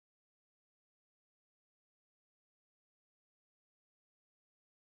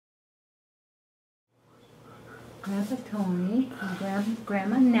Grandpa Tony and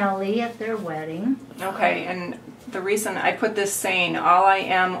Grandma Nellie at their wedding. Okay, and the reason I put this saying, all I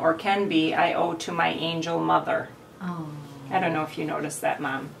am or can be, I owe to my angel mother. Oh. I don't know if you noticed that,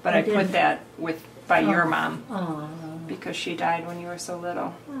 Mom, but I I put didn't. that by your mom Oh. because she died when you were so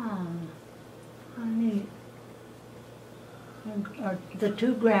little. Oh. How neat. And, the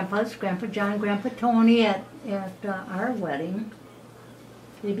two grandpas, Grandpa John, Grandpa Tony at our wedding,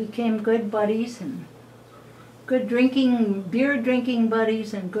 they became good buddies and good beer drinking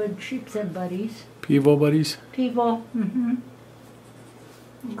buddies and good sheepshead buddies. Pivo buddies? People,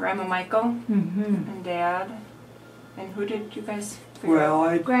 Grandma Michael mm-hmm. and Dad. And who did you guys figure Well,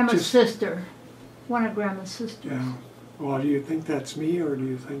 I Grandma's just, sister. One of Grandma's sisters. yeah. Well, do you think that's me, or do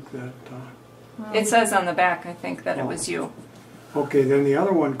you think that? Well, It says on the back, I think, that it was you. Okay, then the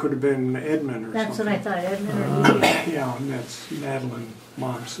other one could have been Edmund or that's something. what I thought, Edmund or Lee. Yeah, and that's Madeline,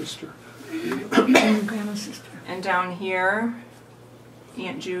 Mom's sister. And Grandma's sister. And down here,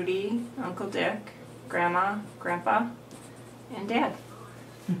 Aunt Judy, Uncle Dick, Grandma, Grandpa, and Dad.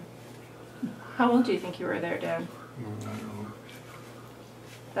 How old do you think you were there, Dad? I don't know.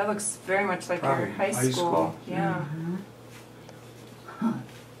 That looks very much like your Probably high high school. school. Yeah. Huh.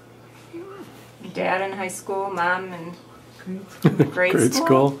 Dad in high school, Mom in Great. grade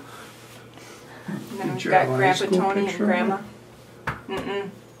school. And then Did we've you got have a high Grandpa school Tony and picture? Grandma. Mm-mm.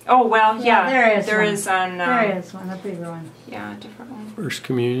 Oh, well, yeah. there is one. on, There is one, a bigger one. yeah, a different one. First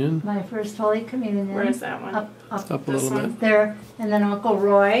communion? My first Holy Communion. Where is that one? Up Up a This little one? bit. there. And then Uncle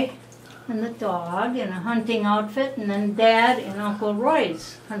Roy and the dog in a hunting outfit. And then Dad in Uncle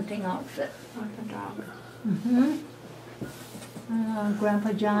Roy's hunting outfit. With the dog. Mm-hmm.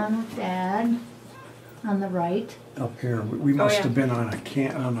 Grandpa John with Dad on the right. Up here, we must yeah. have been on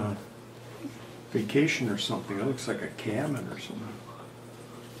a vacation or something. It looks like a cabin or something.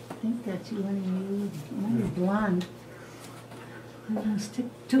 I think that's you and you're blonde. And those two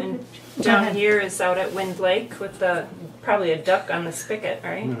And pictures. Go down ahead. here is out at Wind Lake with probably a duck on the spigot,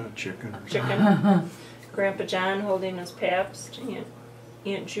 right? Chicken or something. Chicken. Grandpa John holding his Pabst.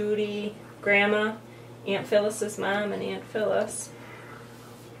 Aunt Judy, Grandma, Aunt Phyllis's mom, and Aunt Phyllis.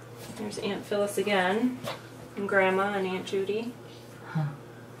 There's Aunt Phyllis again, and Grandma and Aunt Judy.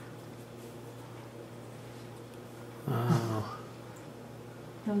 Oh.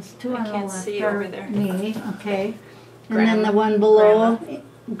 Those two I on the can't left see are over there. me, okay. And Grandma- then the one below,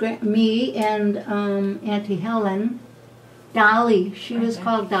 me and Auntie Helen, Dolly. She was Okay.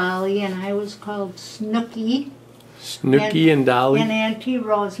 called Dolly, and I was called Snooky. Snooky and Dolly? And Auntie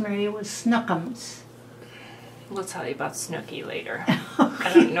Rosemary was Snookums. We'll tell you about Snooky later.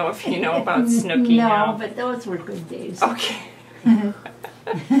 I don't know if you know about Snooky no, now. but those were good days. Okay.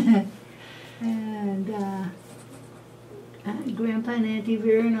 And Grandpa and Auntie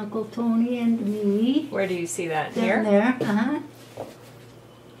Vera and Uncle Tony and me. Where do you see that? Down Here? there,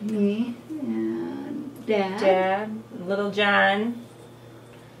 Me and Dad. Dad, Little John.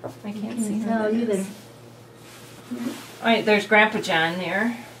 I can't see who tell that either. is. All right, there's Grandpa John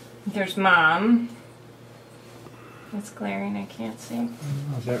there. There's Mom. It's glaring, I can't see.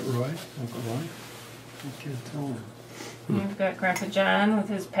 Is that Roy? Uncle Roy? I can't tell him. You've got Grandpa John with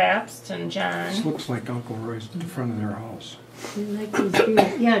his Pabst and This John. looks like Uncle Roy's in front of their house. You like these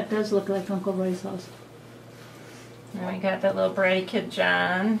beers? Yeah, it does look like Uncle Roy's house. And we got that little bratty kid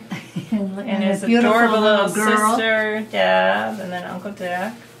John. And And his a beautiful adorable little girl. sister, Deb, and then Uncle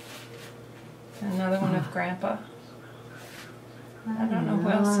Dick. And another one with Grandpa. I don't know who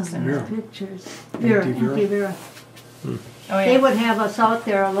else is in these there. pictures. Vera, Auntie Vera. Auntie Vera. Oh, yeah. They would have us out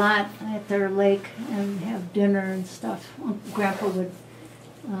there a lot at their lake and have dinner and stuff. Grandpa would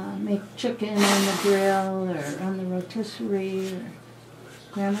make chicken on the grill or on the rotisserie. Or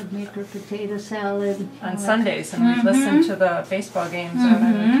Grandma would make her potato salad. On Sundays, and we'd listen to the baseball games out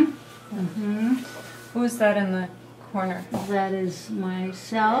of it. Who's that in the corner? That is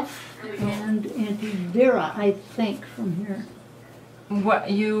myself and Auntie Vera, I think, from here. What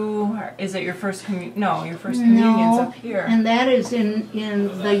is it your first No, your first communion's up here. And that is in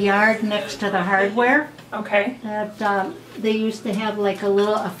the yard next to the hardware. Okay. That they used to have like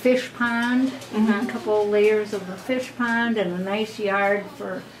a fish pond, a couple layers of a fish pond, and a nice yard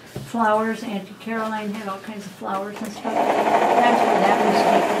for flowers. Auntie Caroline had all kinds of flowers and stuff. That's where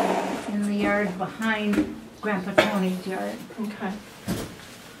that was taken, in the yard behind Grandpa Tony's yard. Okay.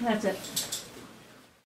 That's it.